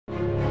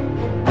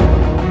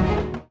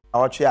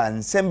Nnawotwe a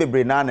nsɛm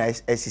bebre na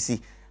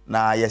esisi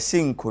na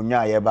yɛsi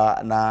nkonya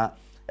yɛba na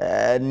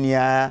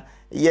nia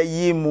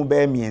yɛyi mu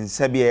be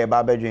miensa bi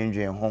yɛba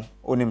bedwendwen ho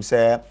onim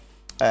sɛ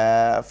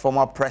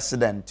former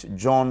president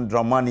John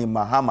Dramani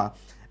Mahama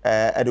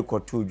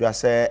edikotu dwa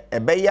sɛ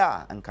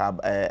ebeya nka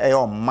ɛyɛ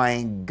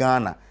ɔman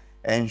Ghana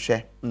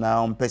enhwɛ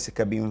na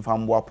ompesika bi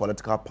mfamboa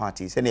political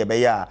parties sɛ ne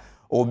ebeya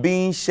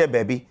obi nhye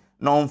baby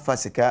na omfa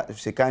sika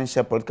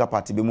nhye political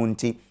party bi mu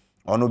nti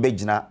ono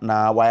begina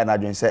na why na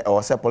dwen say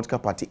o say political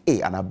party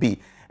A and B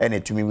ene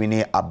tumi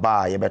wini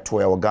aba ye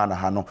beto e Ghana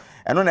ha no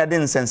eno na de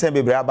nsensen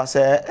bebre aba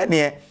say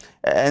ene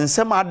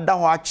ensem ada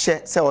ho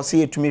ache say o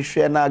say etumi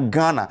hwe na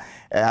Ghana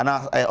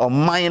ana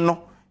oman no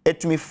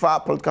etumi fa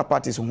political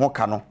parties ho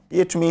ka no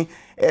etumi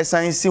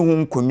esansi ho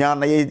nkonya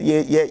na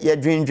ye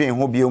dwendwen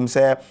ho biom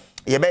say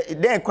ye be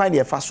den kwan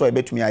de fa so e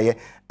betumi aye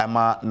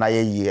ama na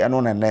ye yi eno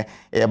na ne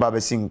ye ba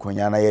besi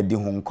nkonya na ye di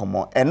ho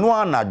nkomo eno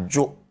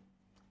anadwo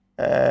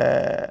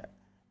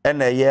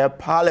ene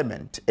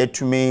parliament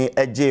etumi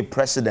eje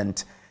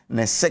president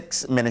ne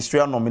 6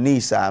 ministerial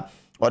nominees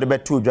or the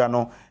betu dwa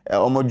no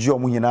omoji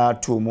omo nyina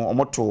to mu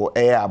omoto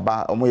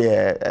aba omo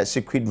ye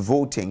secret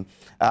voting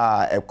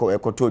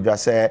ekoto dwa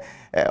se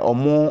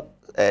omo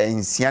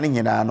nsiane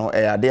nyina no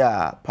ade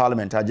a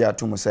parliament aje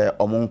atomu se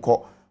omo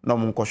nko no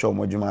omo nko show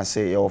modwuma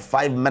se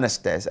 5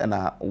 ministers and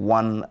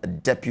 1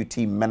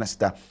 deputy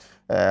minister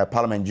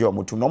parliament je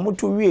omo to no omo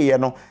wie ye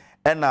no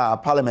ena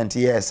parliament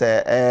yes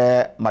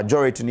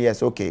majority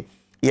yes okay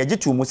ye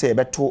gitu mu say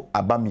beto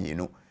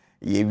abamienu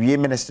ye wie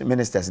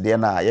ministers de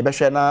na ye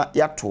behwe na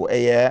yato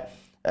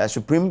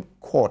supreme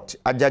court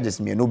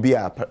judges mienu bi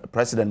a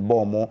president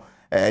bomo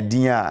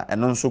din a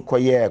eno nso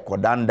koye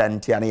kodanda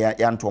ntia na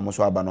yanto mo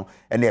so aba no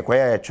ene ye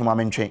koye twuma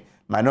mentwe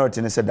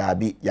minority ne se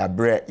dabi ya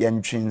bre ye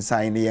ntwen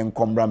san ne ye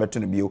nkombra meto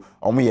no bio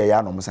omo ye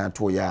ya no mo san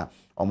to ya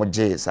omo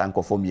je san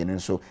kofo mienu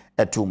nso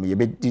etum ye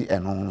bedi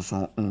eno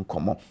nso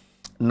nkomo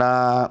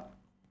na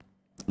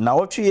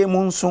Nnawotwe ye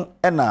mu nso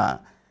na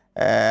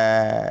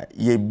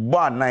ye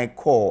ba nan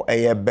call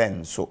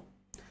ben so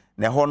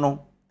na ho no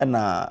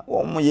na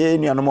omo ye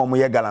nuanom omo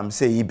ye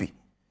galamse yibi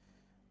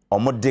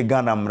omo de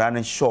Ghana mra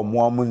ne show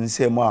mo omo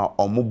nsem a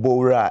omo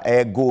bowra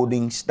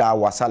Golden Star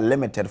Wasa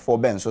Limited for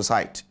Ben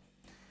Society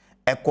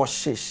eko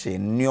hwehwe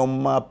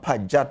nioma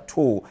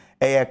pajato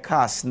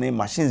cars ne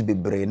machines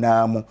bebre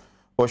na mu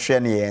o hwe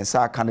ne ye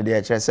nsa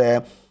candidate kire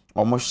se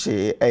omo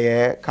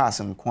hwe cars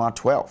nko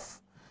 12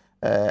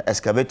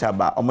 excavator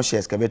ba omo she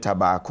excavator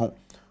ba ko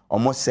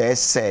omo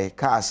se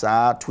cars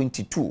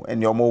 22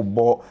 ene omo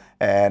bo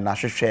na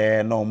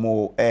hwehwe na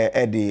omo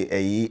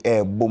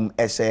de bom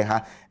ese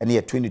ha ene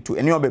 22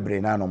 ene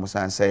obebre na no omo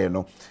san say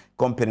no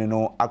company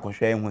no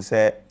akohwe hu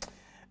se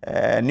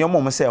ne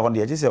omo se ho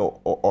de je se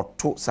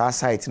oto sa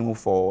site no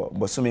for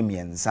bosome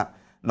miensa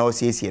na o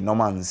siesie no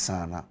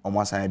mansa na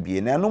omo san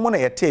bie na no mo na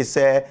yete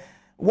se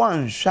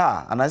wan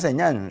hwa anase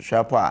nya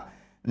nhwa po a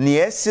ne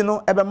esi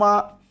no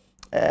ebema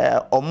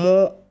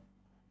omo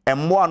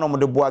embo anom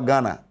de boa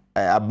Ghana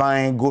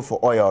aban go for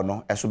oil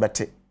no eso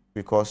bete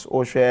because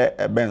o hwe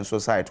ben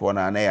society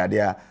wona na ya de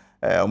a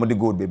omo de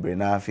gold bebre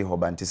na afi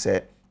hobanti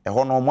se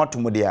ho no omo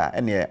atomo de a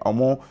ene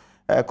omo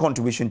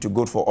contribution to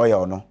gold for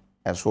oil no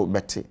eso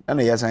bete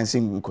na ya sansi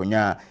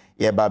nkonya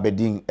ye ba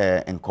bedin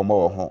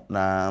enkomo ho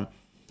na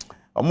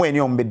omo eni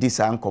omo bedi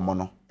sa nkomo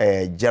no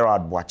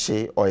Gerard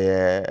Boache or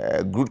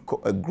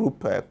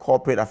group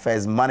corporate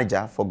affairs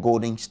manager for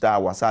Golden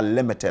Star Wasa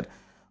Limited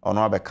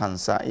Honorable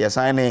Cancer. Yes,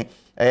 I am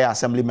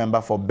assembly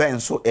member for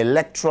Benso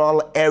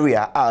electoral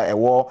area.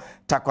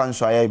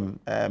 Takwanso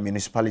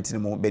municipality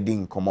mo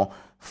bedin komo.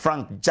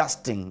 Frank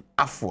Justin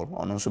Afol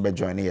on also be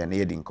joining here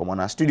near din komo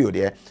na studio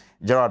there.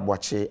 Gerard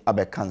Boache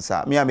abe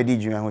Cancer. Me amedi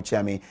junior ho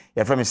chiami.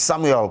 Your friend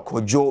Samuel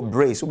Kojo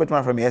Brace. Who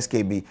better from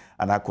SKB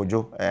and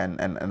Kojo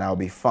and I'll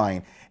be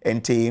fine.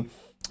 Enti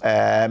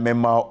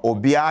mema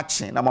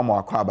obiachi na mama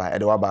akwaba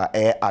edewaba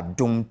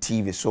Adom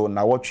TV so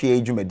Nnawotwe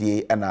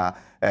edwumadi na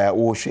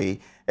wo hwe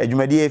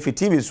edwumadi fi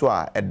TV so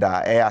a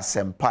eda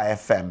Asempa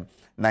FM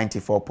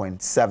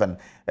 94.7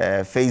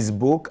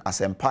 Facebook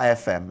Asempa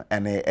FM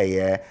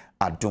ene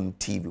Adom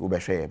TV wo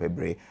behwe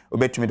bebre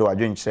obetumi de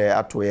wadwenkyere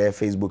ato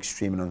Facebook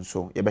stream no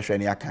so ye behwe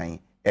ne akan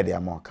ede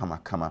ama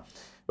kama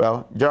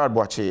well Gerard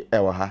Boache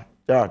ewa ha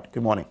Gerard,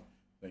 good morning.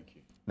 Thank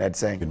you. Ned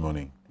saying good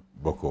morning.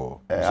 Boko.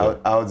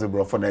 I was a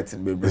bro for net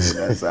in baby.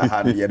 I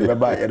had you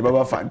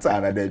remember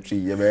Fantana that tree.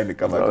 You better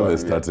come out. I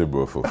started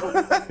bro for.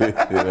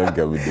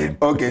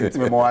 Okay, it's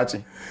me more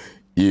watching.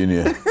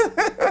 Yeah.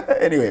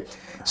 Anyway,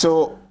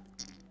 so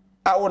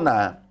I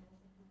wanna.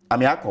 I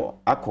mean, I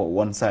call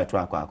one side to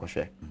I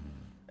share.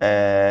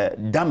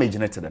 Damage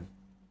net to them.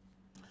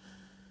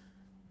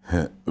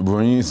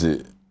 When you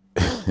say,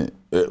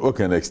 what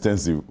kind of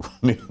extensive?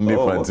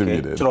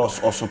 Okay.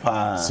 Trust or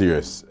super.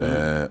 Serious.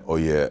 Oh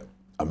yeah.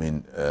 I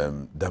mean,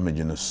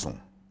 damaging a son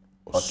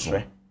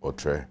or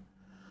tre.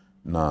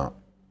 Now,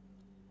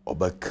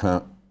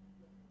 Obaka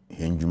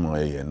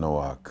Hinjuma, no,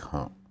 I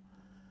can't.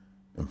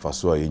 And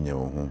Fasua in your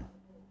home.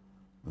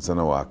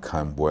 Sana wa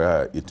kan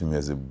boya itumi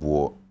as a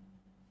boy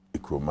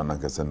ikro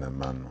manaka sana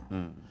man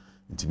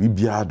nti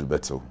bibia do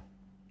beto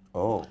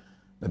oh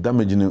na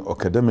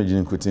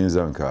damaging kutin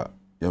zanka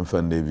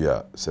yemfa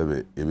ndebia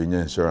sebe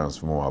ebenya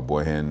insurance mo abo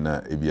hen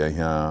na ebia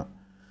hia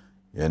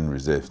yen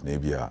reserve na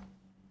ebia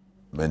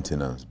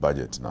maintenance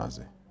budget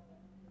naze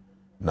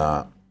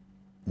na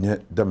nye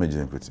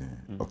damaging kutin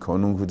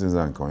okonu kutin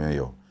zanka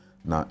onyeyo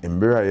na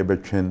embera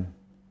yebetwen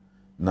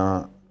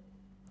na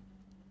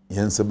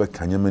yense be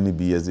kanyamani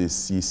bi yeze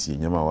sisi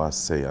nyama wa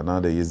say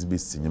another yeze bi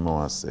sinyama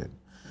wa say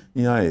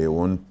ye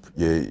won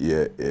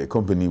ye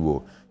company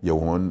wo ye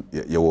won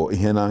ye wo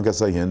ihe na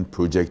nkasa hen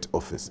project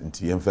office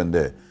nti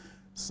yemfende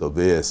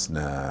surveyors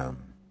na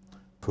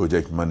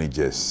project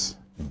managers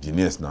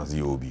engineers na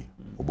zob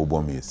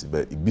obobo me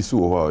sibe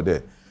ibisu wo ha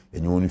de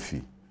enyo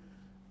fi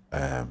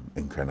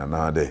enkana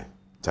na de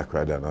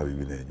takrada na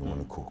bi na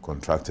enyo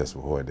contractors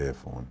wo ha de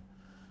for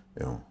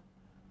you know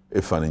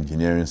if an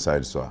engineering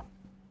side so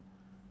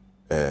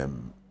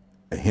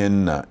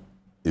hen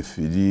if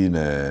you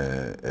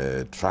na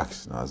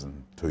trucks as in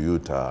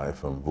Toyota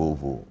from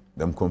Volvo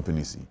them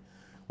companies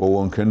or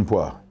one can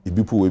poor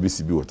ibipu we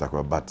bisi bi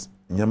watakwa but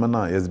nyama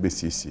na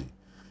SBCC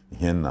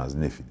hen as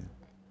nefi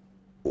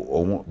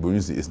or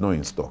it's not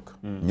in stock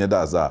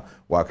nyada za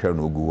wa kra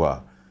no gu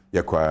a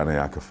yakwa na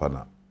yakfa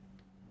na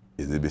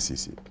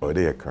SBCC or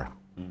dey yakra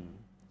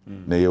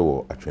na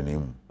yewo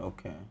atwenem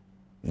okay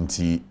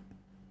nti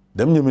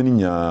dem nyama ni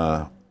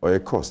nya or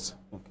cost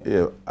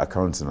okay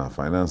accounting and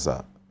finance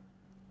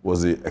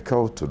was it a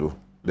call to do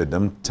the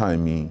them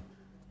timing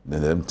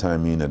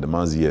and the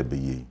man's year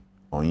be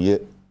on ye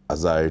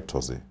as I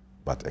toss it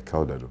but a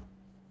call do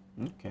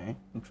okay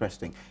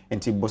interesting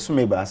and ti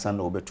bosume ba san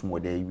obetumo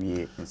dey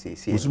wie say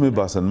bosume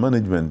ba san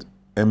management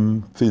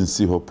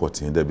fancy ho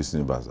potting there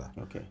business baza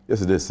okay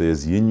yesterday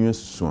says yenwe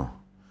susu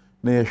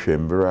na ye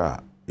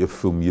hwembra ye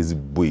film yezi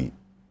boy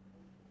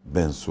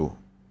benso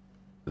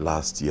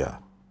last year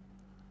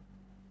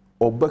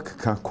obek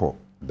kako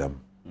them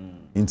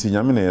inti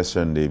nyame na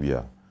yesrande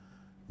bia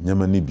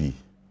nyama ni bi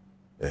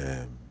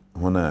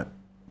hona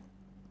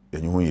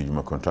enyo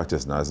yedwuma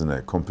contractors na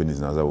azina companies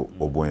na za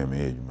oboye me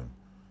yedwuma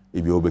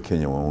ebi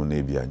obekenya won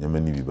na bia nyama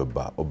ni bi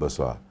baba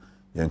obeso a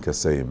yenka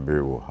say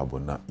mbere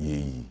habona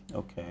yeyi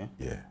okay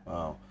yeah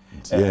wow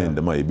yeah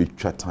and my ebi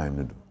twa time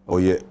no do oh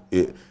yeah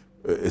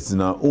it's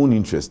in our own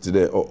interest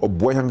today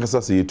oboye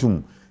hankasa say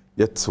yetum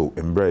yeto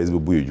mbere is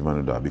bebu yedwuma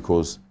no da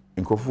because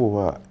nkofo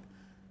wa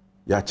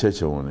ya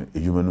cheche won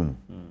edwuma no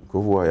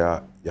nkofo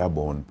ya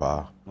bon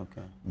pa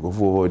okay go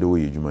for the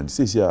way you man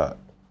say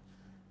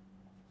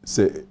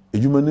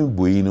ejuma ne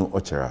boyi no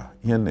ochera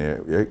here na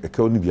e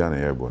ka oni bia na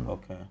airborne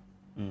okay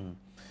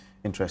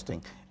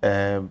interesting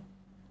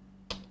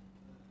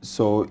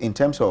so in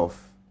terms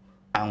of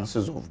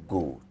ounces of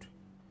gold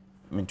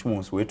I mean two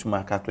months we to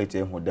my calculate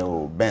who there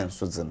will ben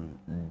so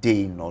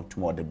day not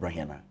tomorrow the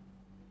brahina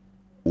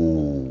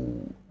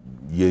oh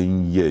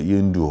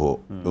yen do ho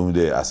on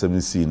the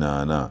assembly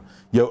na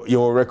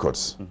your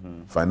records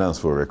finance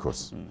for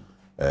records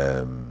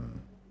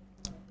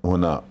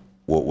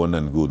one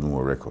and good no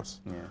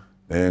records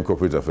and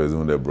corporate affairs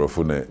on the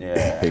brofone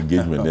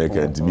engagement there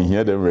can me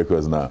hear them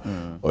records now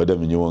or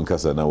them you won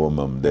kasa na one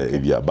mam there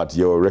if but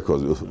your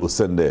records will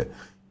send there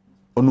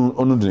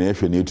onu de na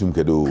ehwe na etum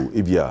kedo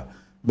ebia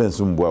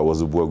bensum boa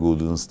was boa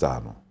golden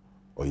star no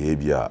or ye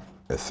bia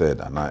a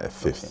third and a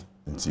fifth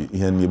nti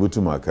ihe na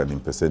ebutum aka in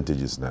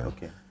percentages now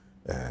okay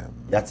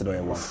that's the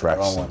one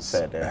fractions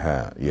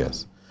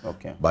yes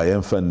okay by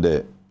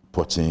enfande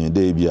poching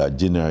day bia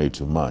January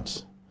to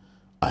March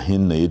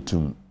ahin na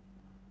etum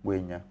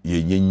wenya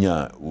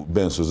yenya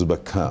benso zo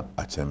baka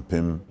a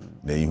champem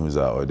na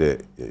ihuza or there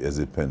as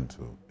a pen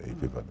to a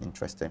paper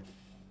interesting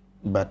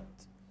but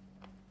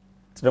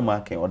to the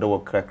market or the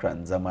work crack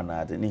and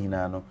zamana de ni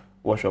hina no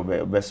what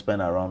should be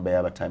spend around by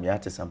other time you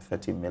had to some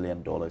 $30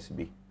 million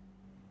be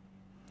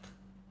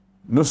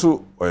no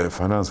so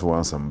finance for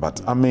one some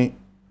but I mean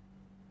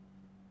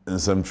in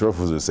some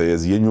trophies say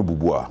as yenyo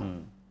bubua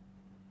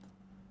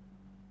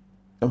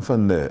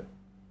enfande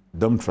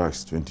dump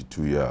trucks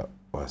 22 year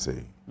or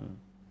say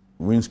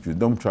windscreen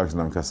dump trucks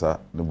nankasa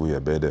no boy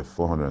bed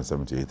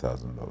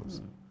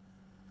 $478,000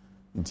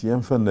 inti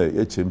enfande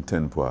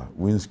HM10 po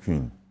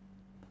windscreen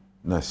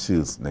na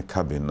shields na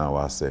cabin na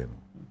wa say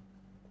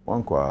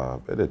one kwa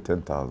bed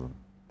 $10,000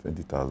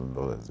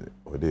 $20,000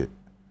 or they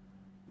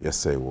yes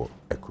say wo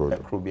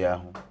ekrobia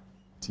ho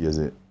ti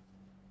yeze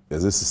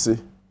sisi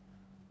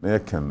na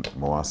yakan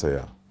mawasa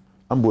ya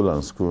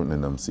ambulance crew na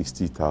nam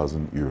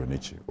 €60,000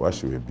 nichi wa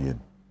should be in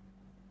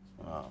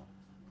wow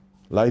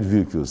light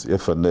vehicles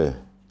if and there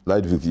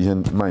light vehicle here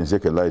mine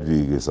check a light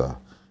vehicles are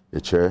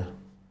a chair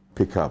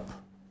pickup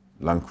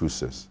Land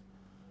Cruisers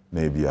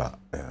maybe a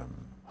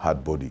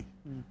hard body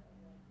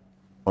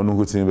onu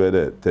gutin be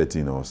there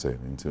 13 or say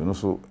into no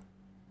so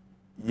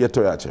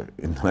yeto ya chair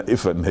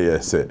if and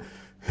there say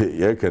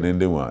you can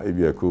end them if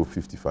you cool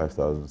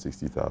 55,000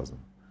 60,000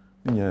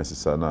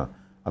 yes sana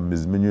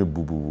amizmenyu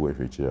bubu we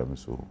feature am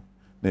so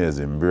na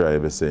yezimbira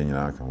ebe say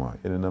nyina aka wa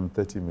ene nam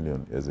 30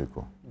 million years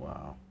ago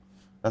wow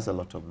that's a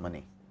lot of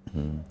money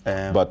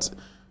but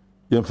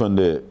you find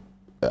the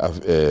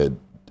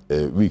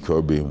week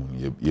or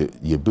being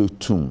you built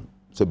tomb.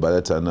 So by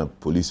that time,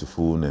 police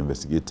fool,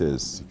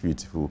 investigators,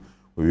 security fool,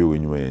 we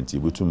when you went, you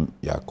built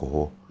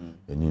alcohol,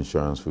 and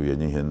insurance for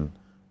your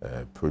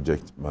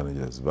project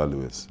managers,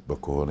 valuers,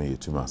 but corona you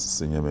 2 months,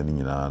 senior man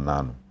in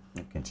an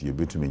until you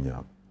built me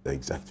the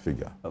exact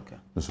figure. Okay.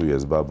 So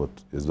yes, Bible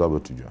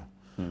to John.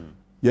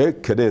 Yeah,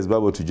 Kades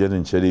Bible to Jen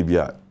and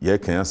Cheribia, yeah,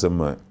 can answer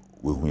my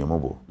with whom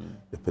mobile.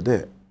 The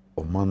pede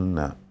or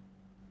man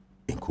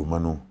in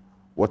Kumano,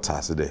 what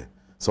has there?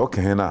 So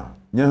can he now?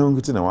 Young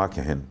good in a walk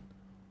hen.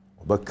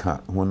 But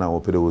can't one hour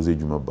pedo was a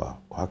jumaba,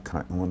 or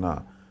can't one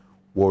hour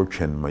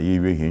work and my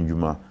year in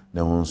Juma,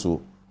 now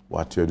also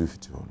what you do for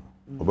you.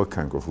 Or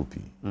can't go for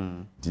pee.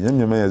 The young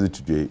man as it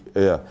today,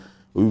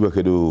 we were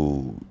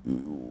do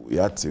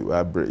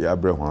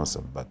Yabra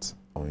handsome, but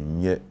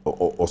on yet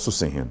also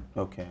saying him.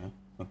 Okay,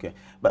 okay.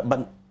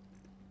 But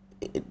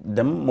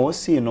the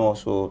most scene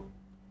also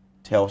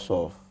tells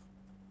of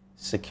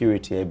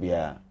security be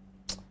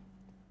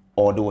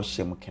or the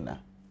shemukina.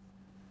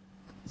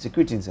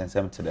 Security in sense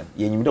to them.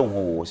 You don't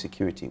want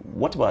security.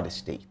 What about the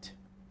state?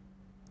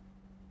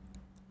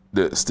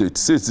 The state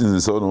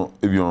citizens also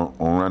if you're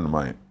on run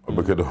mine or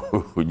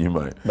when you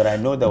mind. But I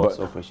know there was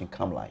Operation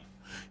Come Life.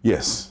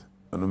 Yes,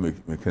 I know make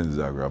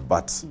Zagra,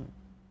 but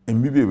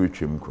in maybe we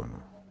trim kono.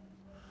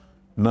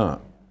 Na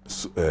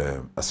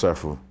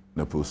asrafo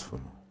na postful.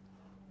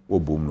 Wo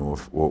boom no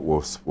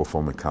was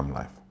form a Come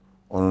Life.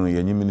 On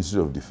the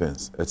Ministry of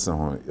Defense, it's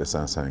not a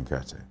sign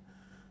catcher.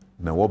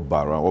 Na wo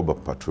bara wo ba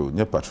patrol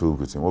nye patrol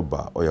kutin wo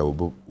ba oya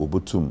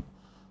obotum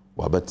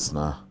wa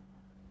betna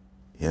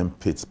yen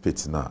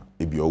pit na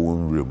ebi owo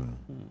nwrem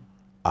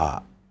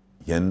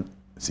yen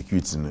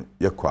security no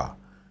yekwa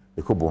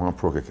ekobo han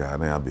prokeka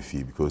na ya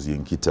befi because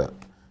yen kita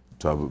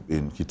to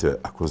in kita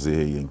akroze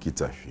yen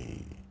kita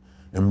hwe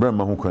embrem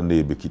ma ho kwan na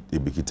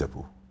ebekita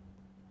po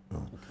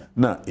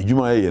na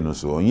ejuma ye no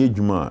so onye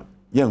ejuma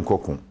yen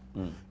kokon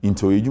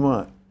into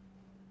ejuma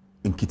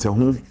nkita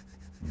ho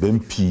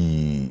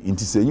Bempi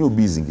inti se nyo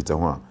busy nkita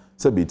ho a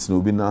sabe it no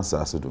bi na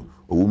asase do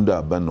owum da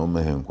aba na o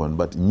mehenkwan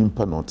but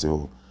nyimpa no te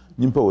ho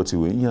nyimpa wote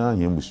we nya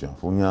yen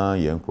busuafo nya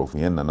yen krofo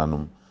yen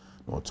nananom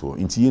no to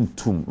inti yen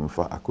tum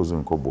mfa akozo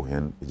nkobo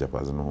hen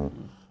ejapaze no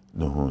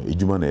ho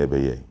ejuma na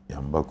ebe ye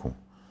yamba ko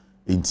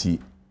inti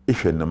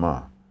ehwe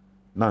nama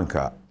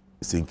nanka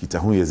se nkita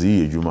ho ye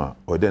zi ejuma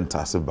o den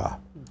tase ba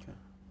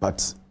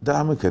but da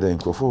amekere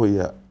nkrofo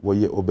wo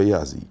ye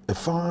obeyazi e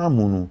fa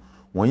mu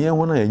when you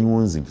want to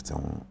use it,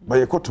 but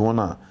you got to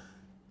wanna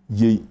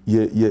ye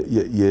use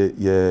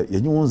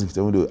it.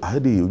 I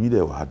had you need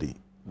a hadi.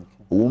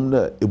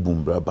 Wonder a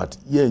boombra, but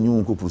ye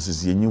knew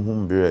couples, ye knew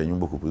whom bear you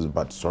book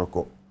but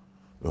circle.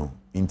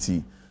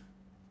 Inti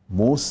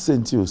most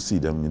sent you see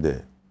them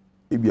there.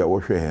 If you are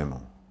wash your hand,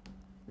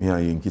 me are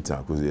in kita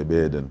because you're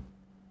bed and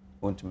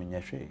to me,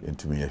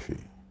 into me a she.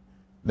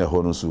 Na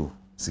honosu,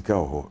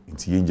 Sikao,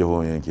 into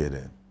Yinja Yankee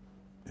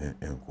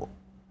and quote.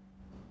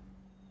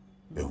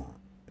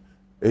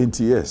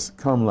 NTS,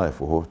 Come Life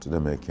for her to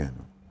them again.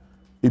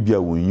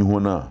 Ibia when you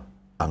wanna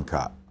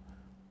anka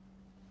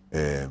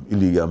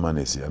illegal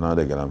manners,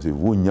 another guarantee,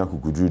 when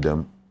Yaku could do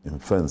them in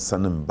fence,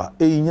 son and ba,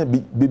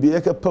 baby,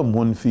 eka pum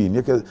 1 fee,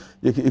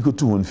 yeka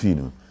 2 1 fee,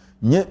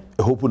 yet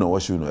a hope on a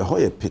wash, a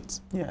hoya pit.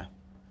 Yeah.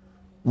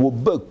 Wo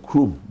bug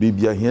crew,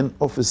 baby, hen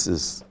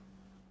offices,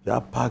 ya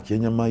park,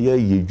 yamaya,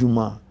 ye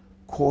juma,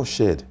 core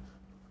shed,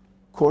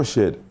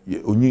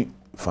 only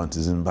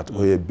fantasy, but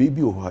or a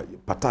baby or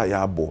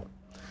pataya bo.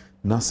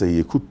 Na say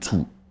ye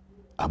kutu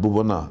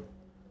abobona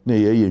na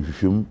ye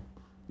hwehwem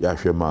ya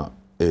hwema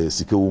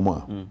sika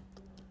woma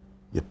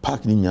ye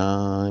park ni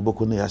nya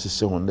boko na ya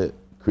hyehyɛ hon de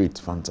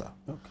create fanta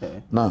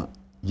okay na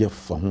ye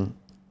fa ho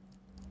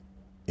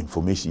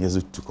information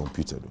yes to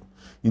computer do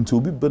into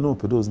obi be no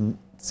pedos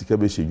sika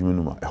be hye dwuma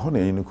no ma ɛhɔ na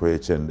ye ne koye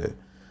kyende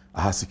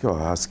aha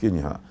sika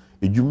nya ha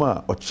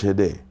edwuma a ɔkyɛ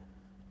de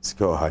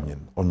sika ɔha nyen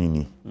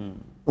onini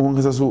won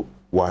kasa so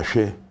wa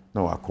hwɛ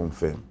na wa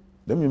confirm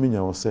dem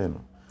nya wo say no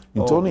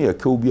into only a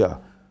cobia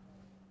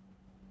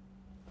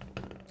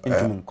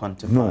into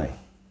quantify. No.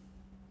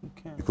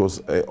 Okay. Because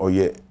or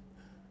yeah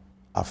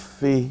a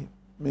fee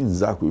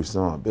means that we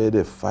some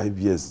better 5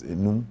 years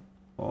enum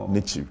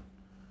nature.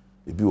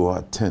 If you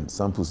are 10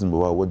 samples in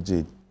what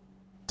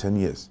 10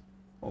 years.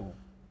 Oh.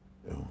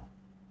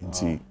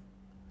 Into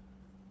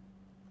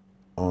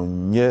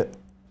on ye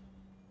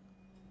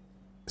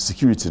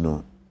security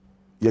no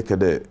ye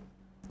kade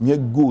ye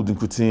gold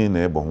nkutin na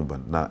ebo ho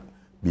ban na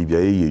bibia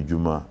ye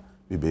adwuma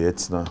bibi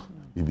etna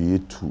bibi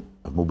etu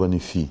amobani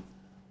fi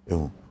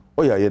oh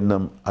yeah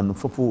nam and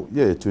for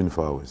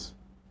 24 hours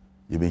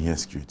you been here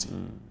security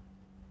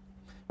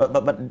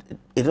but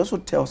it also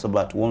tells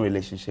about one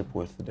relationship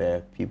with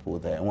the people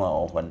there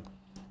or when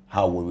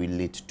how we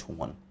relate to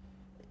one.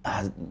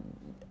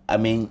 I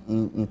mean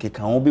nke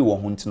kan obi wo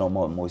hunti no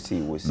mo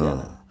see we see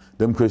na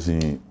them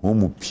question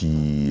homu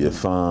pi e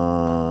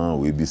fa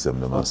we bi sem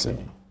na ma.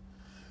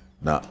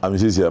 Now, I'm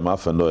just here, my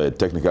friend, a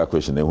technical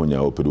question. When you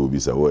open the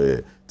obisa,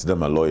 or to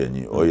them a lawyer,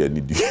 or you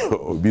need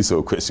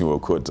obisa question or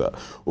quota,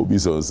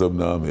 obisa or some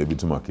now maybe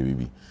to mark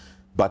baby.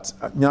 but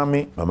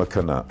nyame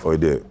mamakana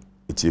oide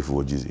chief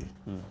wojizi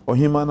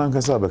ohima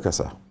nankasa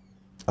bekasa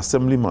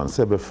assemblyman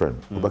sebe friend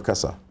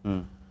obekasa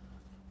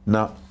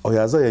na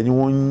oyaza yenyi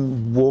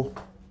wonwo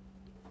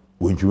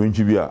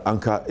wentwi bia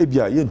anka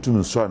ebia yentum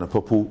nsora na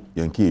papo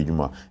yenke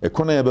edwuma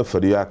ekona ye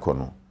befere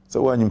yakono se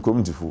wanyim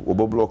community fu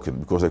obo blocking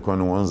because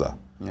ekona wonza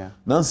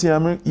nansi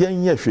am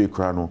yenye hwe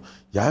kra no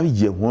ya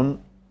ye hon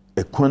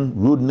ekon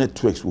road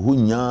networks wo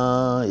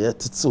nya ye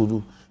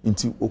titsodu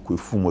inti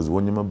okwefu mozi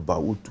wonyema ba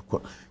wotu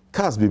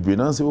cars bebre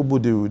nansi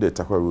obode with the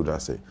takwa road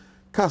ase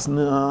cars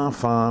na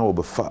fa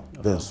obefa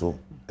benso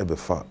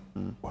ebefa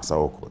wasa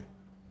okoi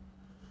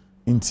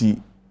inti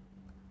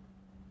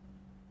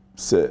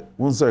se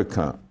wonza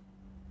kan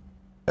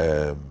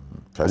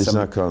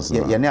traditional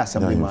council yeah ne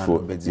assemblyman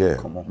bedi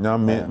komo na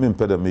me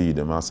mpeda me yi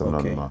dem asem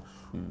na ma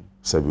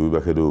sabi we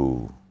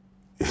bekedo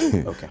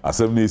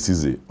assembly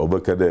size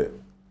obekede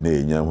na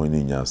enya ho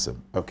ni nya asem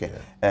okay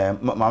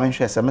ma me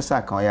hwe se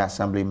mesa kan ya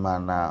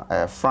assemblyman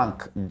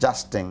Frank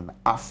Justin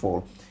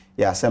Afol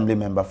ya assembly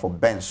member for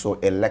Benso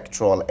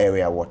electoral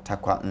area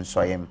Watakwa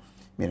Nsoyem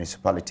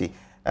municipality.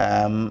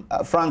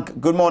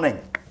 Frank, good morning.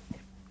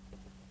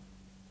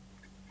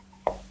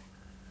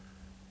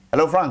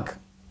 Hello, Frank.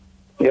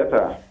 Yes,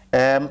 sir.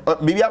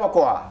 Bibi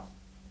Abakoa.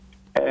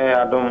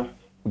 Adom.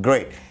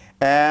 Great.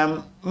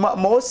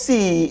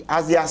 Mosi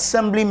as the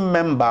assembly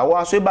member,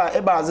 was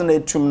eba azina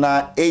etum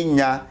na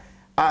enya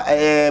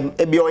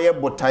ebi oye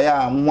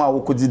botaya mwa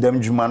wokodi dem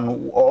djuma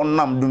no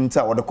onam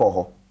dunta wode ko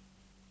ho.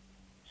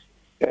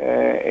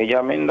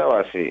 Ejaminda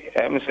wasi.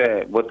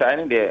 Say botaya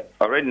ni de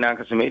already na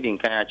nka made in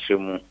kan akire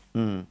mu.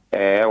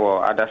 Wo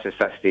other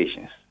sister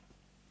stations.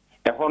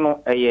 Ho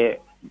no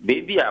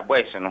baby a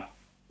boys no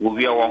wo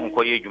wi wo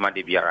nko ye djuma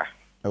de biara.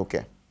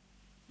 Okay.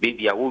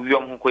 Baby a wo wi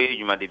wo nko ye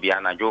djuma de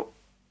biara na jo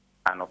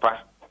anopa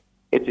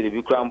eti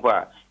bi krampo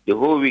a the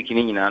whole week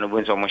ni nyina no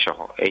bo nso mo hye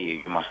ho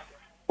djuma.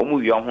 Omu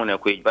wi ho na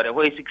kwa but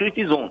the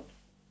security zone.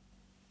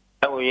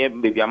 That way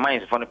baby a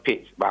mines for the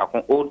pit ba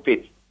old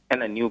pit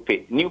and a new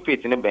pit in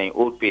the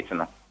old pit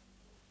no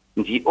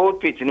the old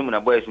pit no na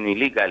boys ni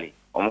illegally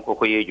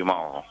omukoko ye djuma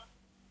ho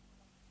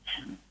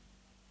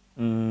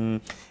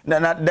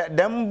na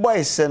them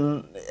boys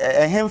and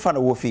him fan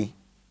wofi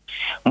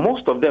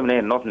most of them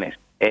are not nest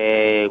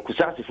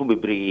kusasi fu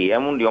bebre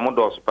emu de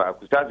omodos pa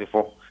kusasi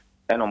fu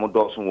and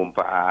omodos won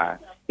pa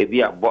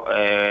ebia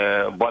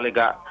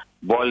bolega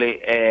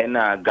bole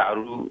na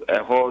garu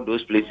all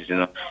those places you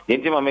know the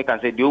thing make can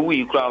say the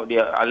we crowd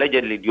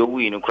allegedly the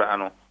we no crowd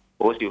no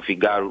also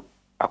Figaro,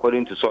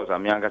 according to source,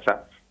 Amiangasa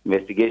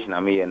investigation,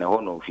 I mean, and a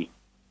whole fee.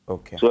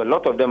 Okay. So a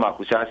lot of them are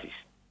kusasis.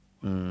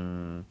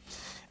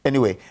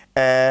 Anyway,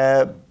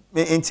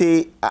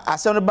 inti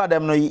asem ba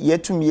dem no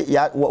yetum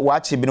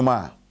wachi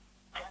binuma.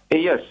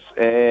 Yes,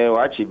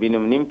 wachi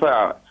binum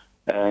nimpa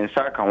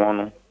nsaka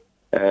wono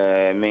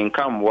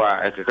menkam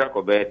wa ekeka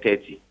ko be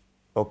 30.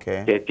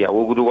 Okay. 30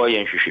 awogudu wo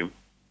yen hwehwem.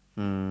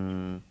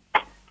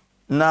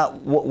 Na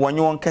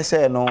wanyo won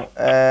kese no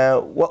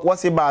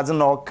what's about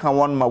no kan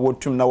one ma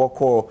wotum na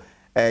wako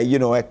you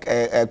know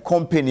a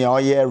company or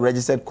yeah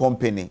registered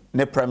company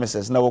ne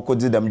premises na wako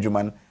di dem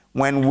djuman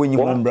when you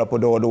won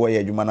brapodo do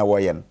way djuma na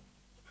woyen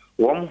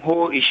one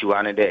whole issue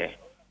ane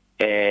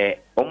there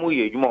omu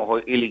ye djuma ho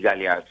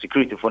illegally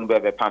security phone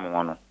be pam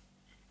wono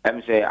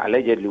say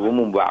allegedly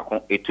womu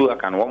baako etu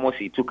aka no womo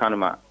si etu kan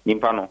ma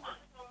nimpa no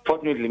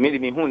fortunately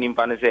me hu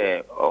nimpa no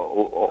say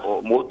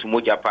motu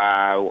moja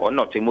pa or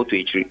not moto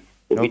echiri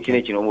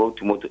obitinech no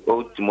to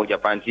moja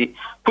panti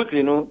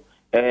quickly no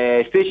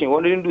station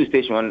one didn't do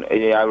station one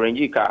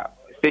arrange car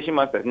station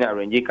master na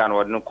arrange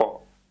car no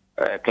call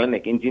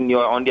clinic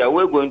on their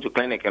way going to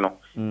clinic you know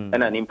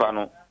and an impa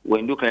no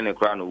when do clinic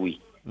run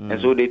we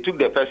and so they took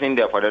the person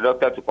there for the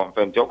doctor to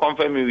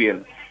confirm we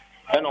and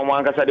on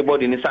one kasa the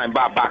body ni sign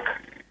back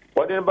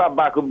what then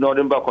back up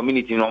northern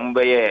community no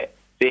mbe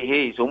say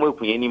hey so mo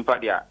kunye nimpa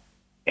dia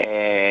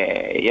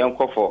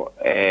yanko for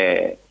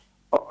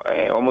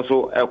almost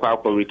so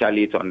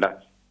retaliate on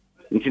that.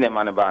 Intine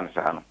man ban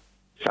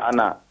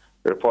sana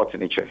report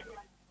in the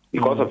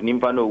because of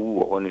nimpa no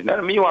woo on it.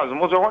 Me was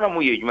most of one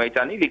mu it's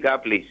an illegal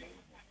place.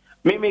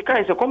 Me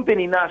kai a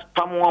company na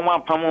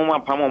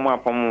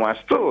pamoma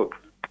still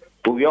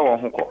we are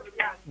huko.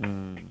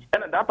 And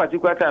at that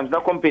particular time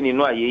that company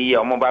no ye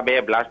or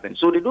mobile blasting.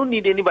 So they don't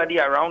need anybody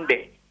around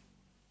there.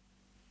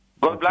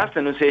 But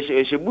blasting no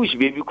say she bush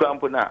baby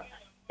cramp na.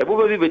 A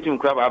baby between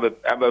crab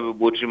abe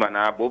botrim and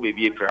a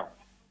baby crab.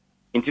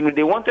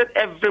 They wanted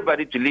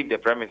everybody to leave the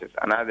premises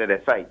and other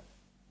the site.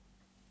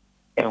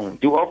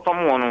 And to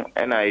offer one,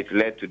 and it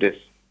led to this.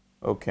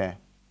 Okay.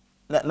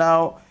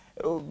 Now,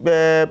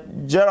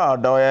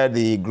 Gerald Doyer,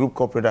 the Group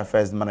Corporate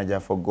Affairs Manager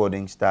for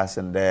Golden Stars,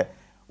 and the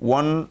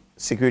one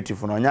security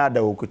for Nonyada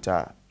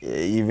Okuta,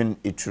 even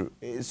true.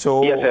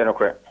 So yes,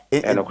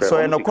 so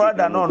in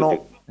Okwada,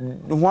 no,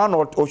 one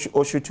or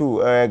Oshutu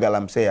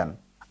Galamseyan.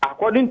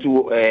 According to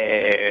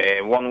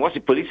one was the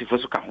police for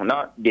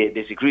now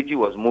the security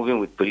was moving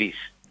with police.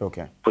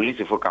 Okay.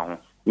 Police for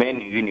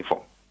men in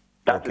uniform.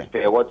 That is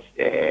what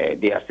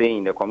they are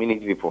saying, the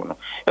community people. No,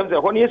 if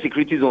the one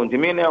security zone, the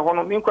main a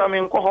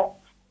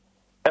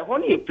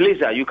place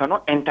that you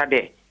cannot enter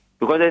there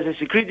because there's a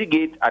security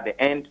gate at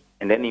the end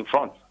and then in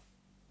front.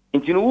 They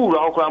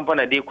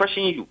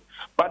question you,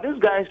 but this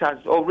guys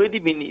has already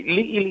been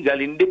illegal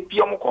in the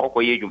Piom Koko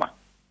Yejuma.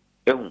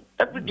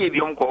 Every day,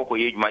 Piom Koko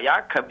Yejuma,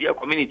 ya Kabia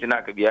community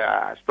na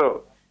Kabia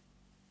still.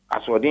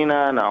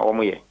 Aswadina na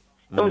Omoye.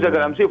 I'm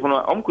saying for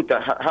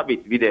Omkuta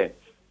habit be there.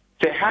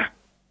 Say ha.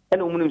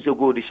 And women so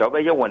go, they shall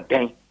be one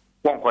thing,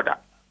 one quarter.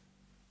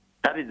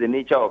 That is the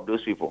nature of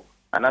those people.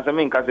 And as I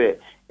mean, because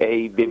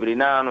a baby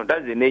now,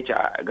 that's the nature.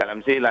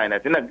 Galamsey line. I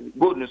think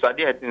good news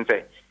idea and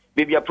say,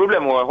 maybe a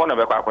problem or one of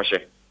a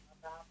question.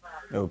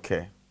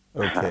 Okay.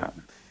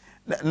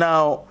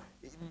 Now,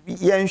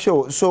 yeah,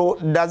 sure. So,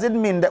 does it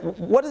mean that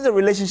what is the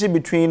relationship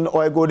between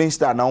Oy Golden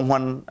Star and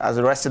one as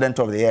a resident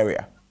of the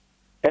area?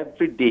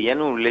 Every day,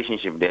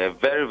 relationship. They are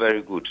very,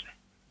 very good.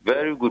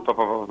 Very good,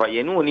 Papa.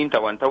 You know, Ninta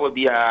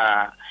be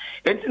a.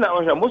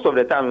 Most of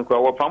the time,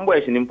 our Pambo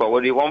is in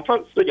power. They want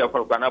first soldier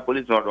for Ghana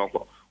police not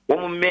work.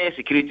 One may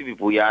security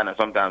people, and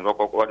sometimes work.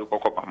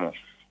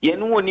 You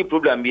know, any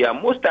problem be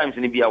most times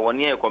in the 1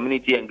 year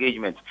community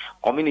engagement.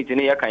 Community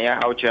near Kanya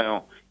how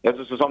channel. Yes,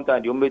 so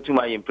sometimes you may too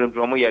much imprint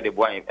from where the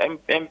boy and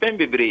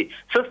Pembe.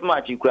 6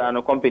 March in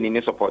Crown company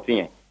in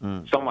supporting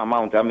some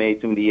amount I made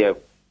to the year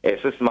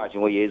 6 March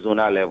in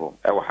zonal level.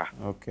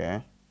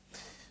 Okay.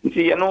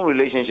 See, no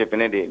relationship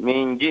in it.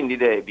 Me, Jin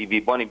did a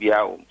BB Bonnie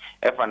Biao,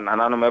 F and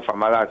anonymous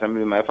family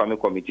assembly, my family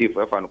committee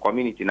for F and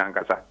community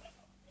Nankasa.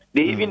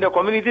 Even the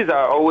communities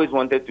are always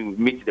wanted to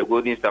meet the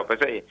Golden Star. I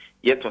say,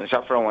 yet on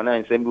Shafran one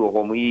and send you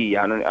home.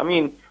 I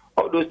mean,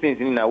 all those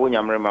things in a way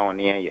I'm on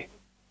here.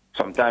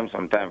 Sometimes,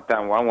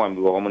 time one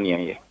be home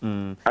here.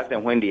 As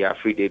and when they are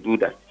free, they do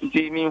that.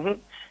 See me,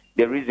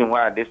 the reason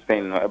why this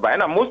thing,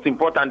 but most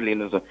importantly,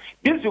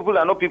 these people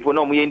are not people,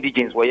 no, we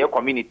indigenous, where your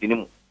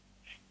community.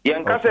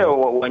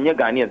 Yankase when you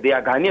Ghanaians, they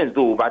are Ghanaians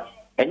though, but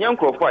a young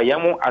crop for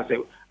Yamu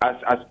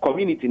as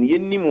community,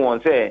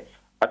 Yenimu say,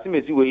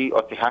 Asimesi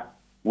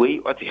way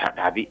or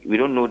Habi. We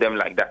don't know them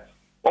like that.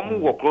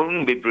 Walk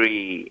on be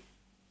brave.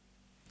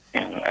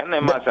 And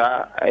then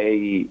Massa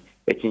a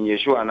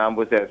Yeshua and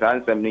Ambo says,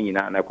 answer me in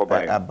an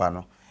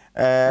Abano.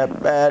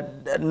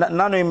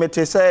 Nano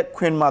Mete say,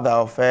 Queen Mother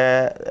of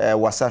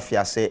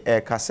Wasafia say,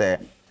 Kase.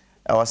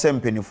 Our same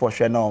for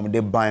sure now,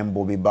 they buying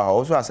Bobby Bar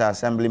also as an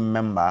assembly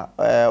member.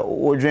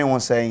 What you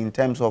want say in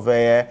terms of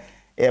ever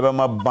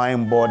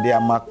buying board, they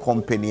are my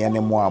company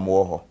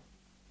anymore.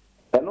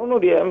 I don't know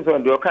the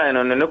Amazon, the kind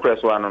on the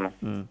Nucleus one.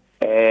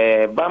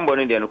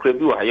 Bamboni, the Nucleus,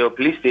 your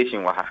police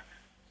station.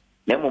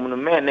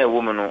 Man, a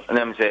woman, and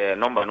them say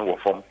number no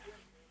form.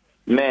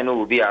 Men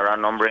will be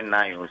around number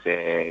 9, who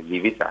say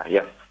Vivita,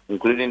 yes,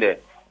 including the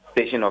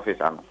station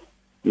officer.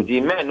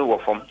 The men who were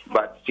from,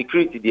 but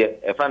security there,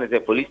 I found a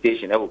police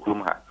station, I will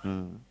come her.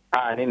 And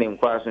then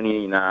inquire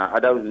in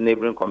other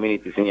neighboring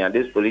communities, and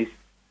this police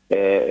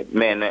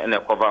men and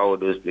cover all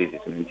those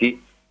places.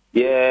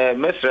 Yeah,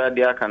 Mr.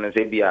 Dia can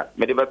say, Bia,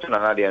 Medibaton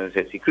and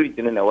said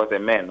security, and there was a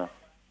man.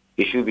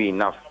 It should be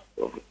enough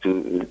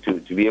to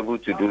be able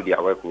to do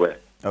their work well.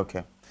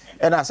 Okay.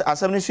 And as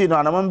I'm saying,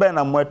 I remember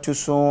I'm more too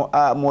soon,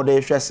 more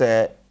than as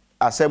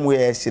some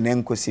way as in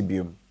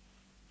Encosibium.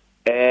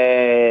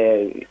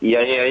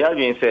 Yeah,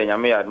 you say,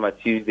 Yammy my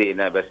Tuesday,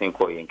 never seen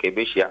Koy in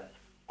Kebeshia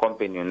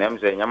company,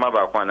 names and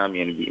Yamaba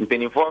Kwanami, in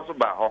Penny Force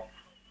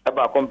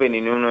about company,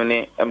 no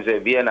name,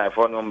 Vienna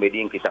for no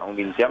bedding Kitan,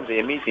 in terms of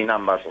a meeting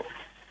number.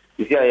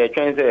 You see, I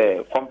train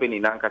the company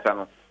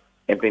Nankasano,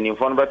 and Penny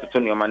Phone to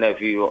turn your man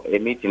if you a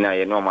meeting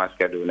I know my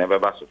schedule, never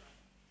basso.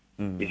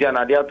 You see, an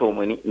idea to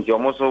money, it's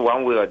almost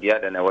one way or the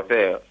other, and I was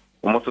there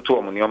almost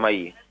 2 money on my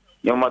year.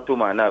 Yoma 2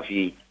 man, if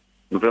you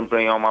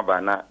bring your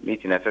mabana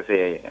meeting as I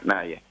say,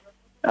 na ye.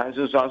 And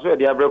so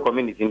the other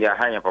community in their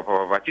higher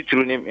papa,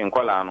 true name in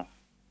Colano.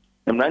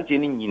 I'm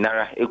ranting in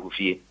Yinara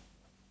Egufi.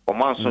 Or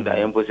monsoon that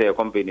employs a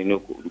company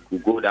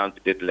could go down to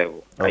that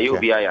level. You'll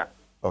be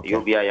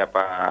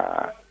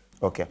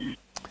okay.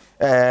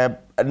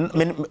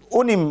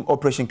 Onim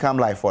operation Cam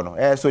Life for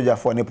no, soldier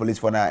for any police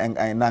for na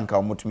and Nanka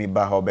Mutumi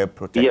Baho be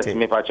protected. Yes,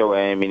 me pacho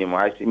minimum.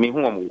 I see me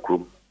who am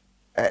crew.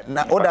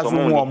 Na others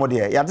who more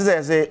there. You have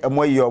to say a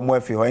more you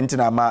more for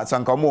intina ma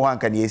sanka mo han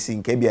kan yesi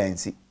nkebia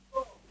nsi.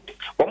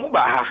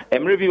 Omubaha,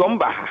 emrevi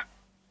ombaha.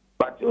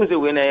 But you say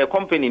when a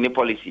company in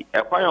policy,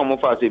 a kwanya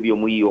omufa say bi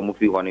omuyi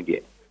omufi hone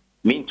there.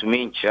 Mean to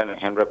mean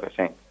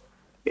 100%.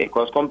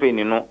 Because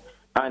company no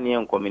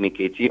and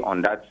communicate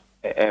on that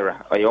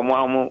era.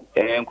 Oyomo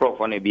encro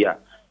for nebia.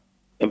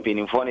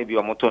 Empini for nebia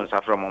omoton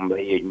safra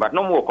mombe. But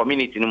no more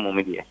community no more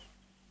media.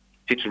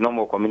 Titu no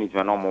more community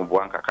no more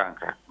buanka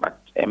kanka. But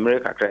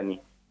America krani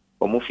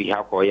omufi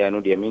hako ya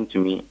no they mean to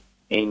me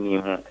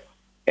any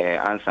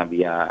answer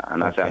bia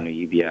and answer no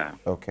yibia.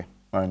 Okay.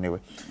 Anyway.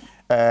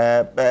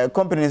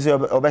 Companies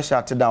obe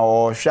shut down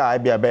or shy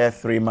be about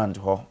 3 months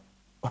ho.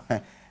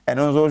 And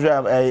also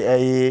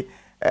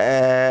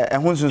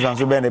hunsun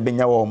so be na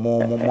benya wo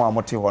mo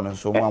amoti ho no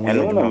so mo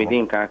no me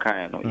din kan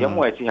no ye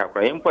mo ati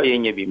hakra ye mpo ye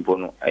nya bi mpo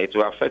no it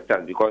will affect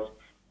us because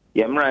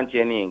Yamranti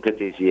any in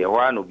Catesi,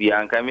 one will be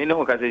anka, me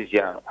no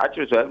Catesia.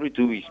 Actually, so every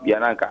 2 weeks,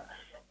 Bianca,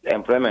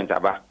 employment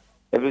about.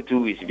 Every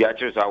 2 weeks,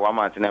 Beatrice are 1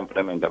 month in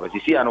employment. But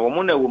you see, and a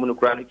woman who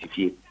cry to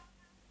fee.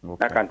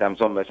 I can't am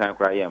some person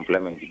cry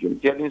employment.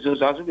 Telling so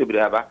sounds to be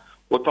brava,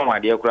 what my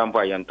dear grandpa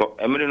and talk.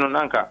 Emily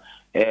Nanka,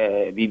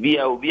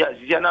 Bibia, Ubia,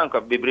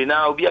 Ziananka,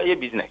 Bibrina, Ubia, your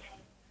business.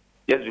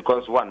 Just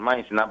because one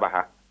mind's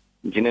Nabaha,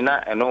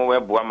 Jinena, and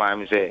nowhere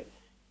Buama, say,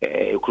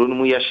 a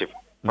Krumuya ship.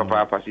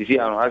 Papa,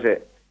 Pasisia, and I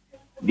said,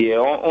 the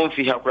own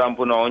fee have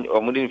crampon on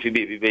or Mudin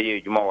Phoebe,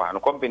 Jumawa,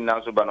 and company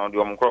now so ban on the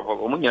Omcrop of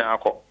Omunia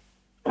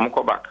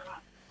back.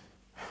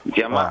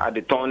 Jama at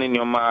the tone in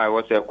your mind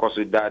was a cost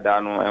with that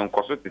and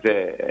cost with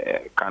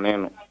the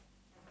canon.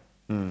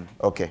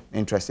 Okay,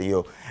 interesting.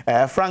 You,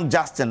 Frank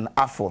Justin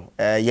Affle,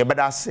 you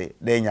better say,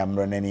 then I'm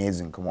running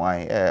in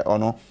Kumai,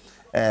 Ono,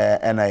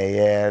 and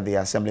the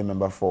assembly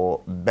member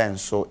for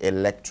Benso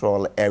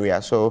electoral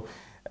area. So,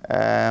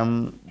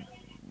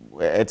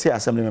 it's the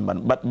assembly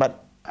member,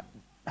 but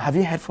have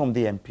you heard from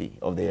the MP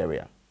of the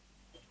area?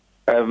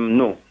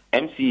 No,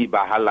 MC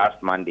Baha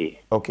last Monday.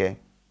 Okay.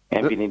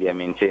 MP need their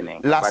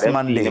maintaining. Last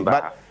Monday,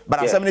 but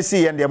assembly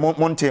see and the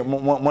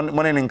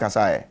money in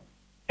Kasai.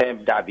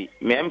 Dabi,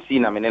 me MC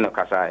na meneno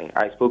Kasai.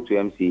 I spoke to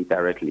MC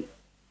directly.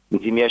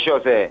 Me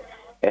sure say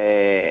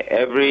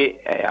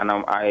every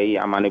I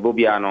am an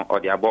Ebobiano or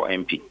the Abo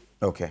MP.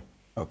 Okay.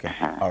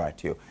 All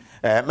right, you.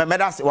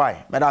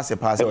 Why? Medase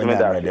pass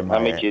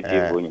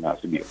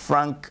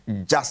Frank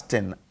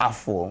Justin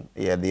Affle,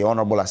 the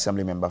Honorable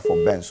Assembly Member for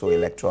Benso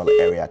electoral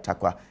area,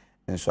 Takwa.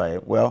 And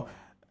so, well,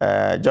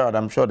 Gerald,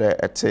 I'm sure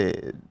that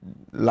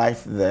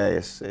life there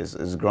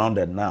is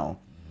grounded now.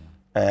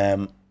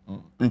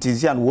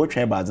 Until and what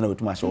chamber has no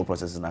too much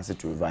processes and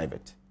to revive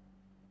it.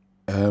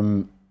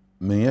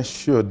 Me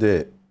sure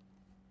that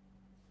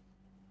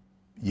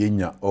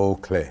yenya all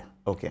clear.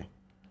 Okay.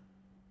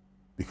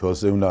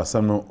 Because when there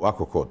some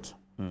wako court.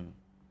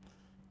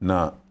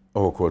 Now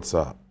all courts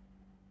are.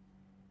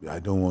 I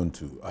don't want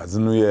to. As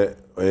no yeah,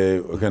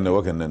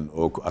 working then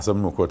or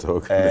some court.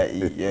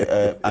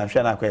 I'm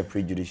sure I'm quite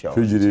prejudicial.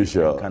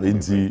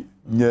 Indeed,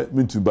 yeah,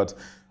 me too. But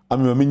I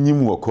mean, you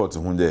more court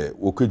when there.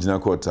 Okejina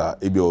court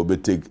ebi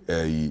obe take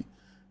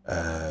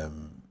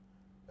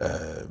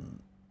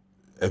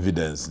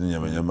evidence.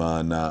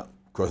 Nyama na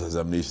cross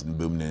examination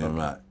boom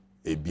nyama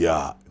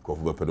ebia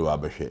kofu bepedo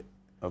abehwe.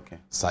 Okay.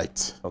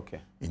 Site. Okay.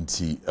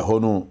 Inti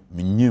hono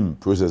minim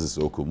processes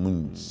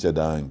okomun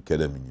sheda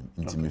nkeda minim.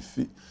 Inti me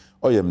fi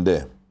oyem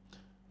there.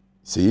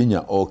 Say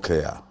yenya all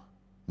clear.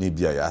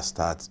 Nibia ya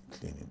start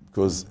cleaning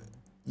because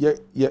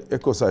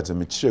eco site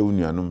me chire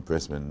unuanum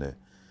pressman there.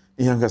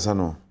 Ihankasa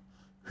no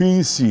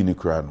hwin si ni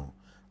kra no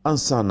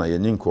ansa na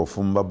yenye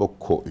nkofo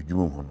mbabokọ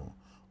edwuma ho no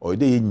o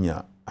de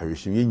yenya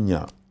ahwehwe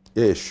yenya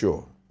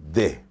sure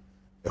there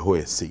ho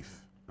is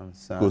safe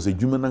because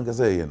edwuma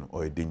nankasa ye no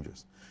or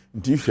dangerous.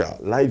 Ntisha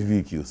light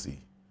vehicle see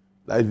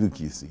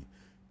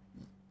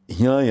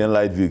here yan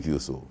light vehicle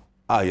so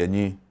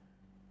yenye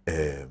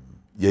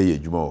ye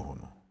edwuma ho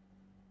no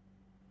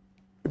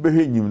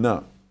ebehwe nyim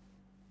na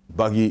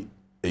bagi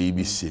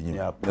ABC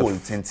nyim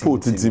pull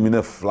tintim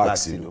na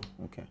flax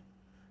okay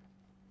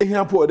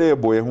here po dey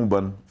boy hu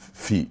ban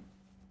fi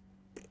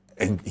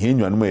and he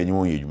nwan ma yenye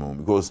won yedwuma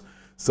because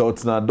so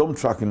it's na Adom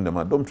tracking them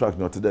Adom track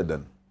not dead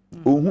then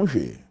ohun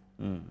hwe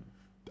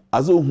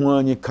as ohun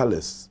anyi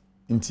colors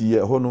inti ye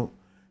hono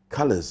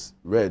colors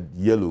red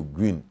yellow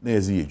green na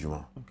ezi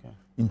yedwuma okay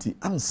inti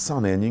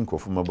ansa na yenye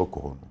nkofo mabako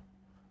ho no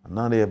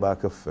anana ye ba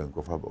ka fa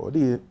nkofo ba o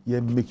dey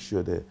ye make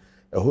sure that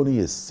hono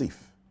is safe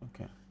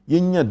okay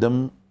yenya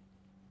dem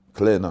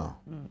clear now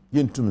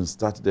yentum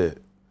start there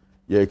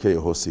ye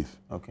ho safe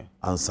okay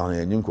ansa na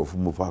yenye nkofo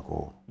mu fa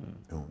ko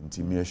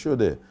inti me sure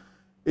that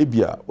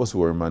ebia was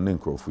were man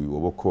nkofo yi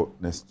oboko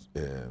next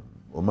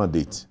oma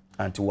date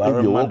and to where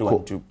man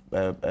want to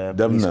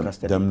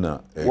them na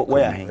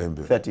where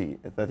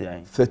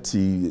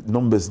 30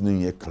 numbers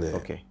ni ye clear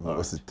okay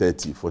was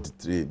 30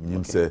 43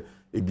 mean say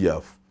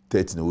ebia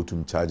 30 na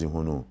wotum charging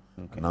ho no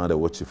now they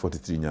watch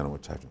 43 nyana wo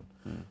charge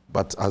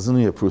but as in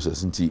your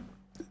process inti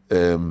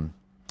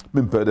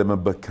mempe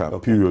dem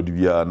backup period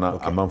bia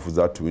na amanfo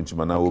za to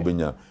nchima na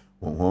obenya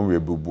won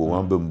rebubu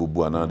wan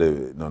bembubu na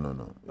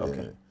no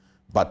okay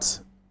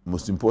but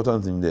most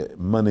important thing the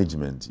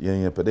management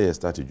yen pede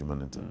start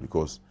adwumanent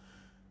because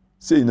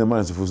say in the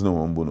minds of no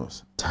one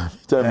bonus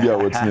time bia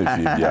what na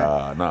fi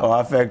bia na or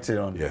affected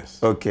on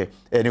yes okay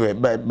anyway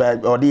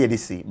but or the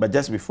ADC but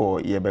just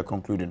before you be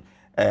concluding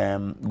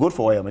good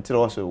for oil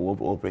material also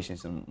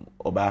operations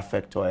or by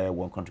affect oil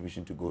one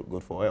contribution to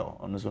good for oil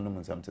on this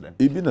one something then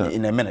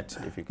in a minute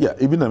if you can. Yeah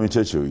even am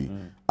churchery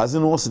as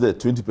in what's there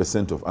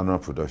 20% of annual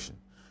production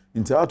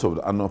into out of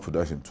the annual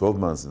production 12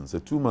 months and say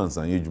 2 months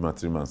and yejuma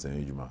 3 months and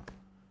yejuma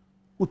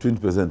who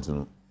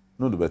 20%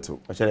 no the better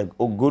actually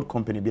a good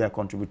company be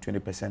contribute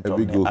 20% of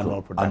the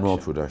annual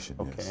production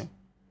okay yes.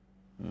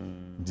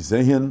 This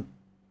here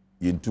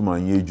into my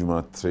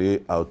yejuma 3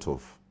 out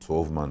of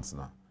 12 months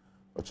now.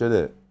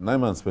 Actually, 9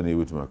 months pay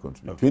able to my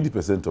contribute.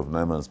 20% of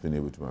 9 months pay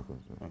able to my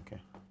contribute.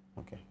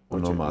 Okay.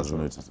 No mass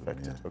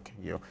affected. Okay.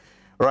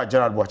 Right,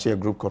 Gerald Boache,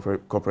 Group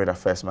Corporate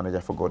Affairs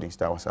Manager for Golden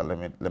Star was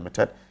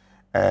Limited.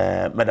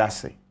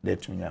 Medasi, de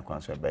Tunya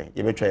Kwanso Bay.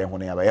 You betray when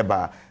you have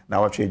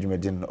Nnawotwe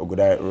Jumedin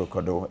Oguda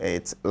Rokodo.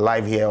 It's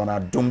live here on our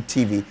Adom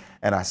TV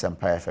and our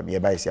Empire FM. You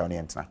buy on the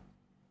internet.